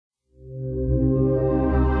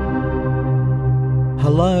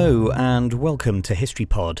Hello and welcome to History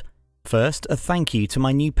Pod. First, a thank you to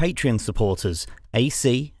my new Patreon supporters,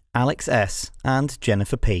 AC, Alex S and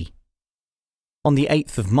Jennifer P. On the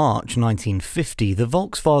 8th of March 1950, the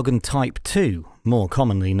Volkswagen Type 2, more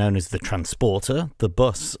commonly known as the Transporter, the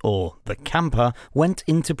Bus or the Camper, went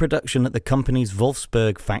into production at the company's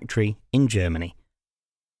Wolfsburg factory in Germany.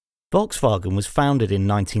 Volkswagen was founded in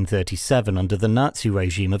 1937 under the Nazi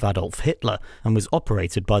regime of Adolf Hitler and was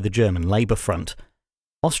operated by the German Labour Front.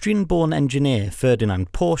 Austrian-born engineer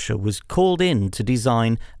Ferdinand Porsche was called in to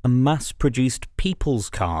design a mass-produced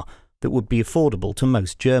people's car that would be affordable to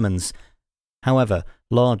most Germans. However,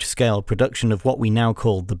 large-scale production of what we now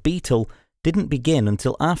call the Beetle didn't begin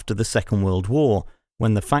until after the Second World War,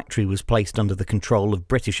 when the factory was placed under the control of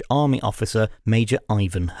British Army officer Major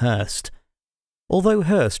Ivan Hirst. Although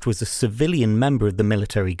Hirst was a civilian member of the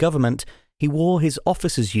military government, he wore his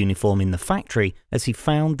officer's uniform in the factory as he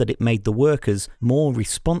found that it made the workers more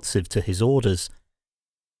responsive to his orders.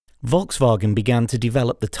 Volkswagen began to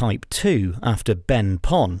develop the Type 2 after Ben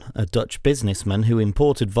Pon, a Dutch businessman who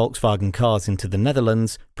imported Volkswagen cars into the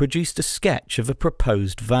Netherlands, produced a sketch of a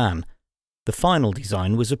proposed van. The final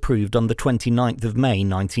design was approved on the 29th of May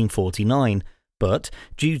 1949, but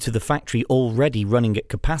due to the factory already running at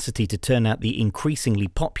capacity to turn out the increasingly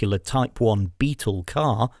popular Type 1 Beetle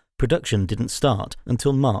car, production didn't start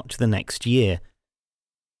until March the next year.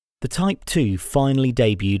 The Type 2 finally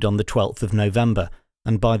debuted on the 12th of November,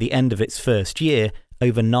 and by the end of its first year,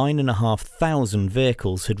 over 9,500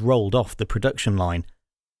 vehicles had rolled off the production line.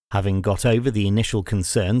 Having got over the initial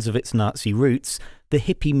concerns of its Nazi roots, the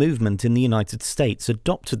hippie movement in the United States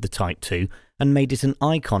adopted the Type 2 and made it an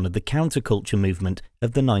icon of the counterculture movement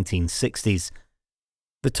of the 1960s.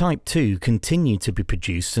 The Type 2 continued to be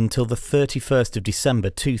produced until the 31st of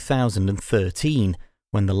December 2013,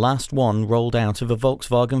 when the last one rolled out of a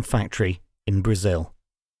Volkswagen factory in Brazil.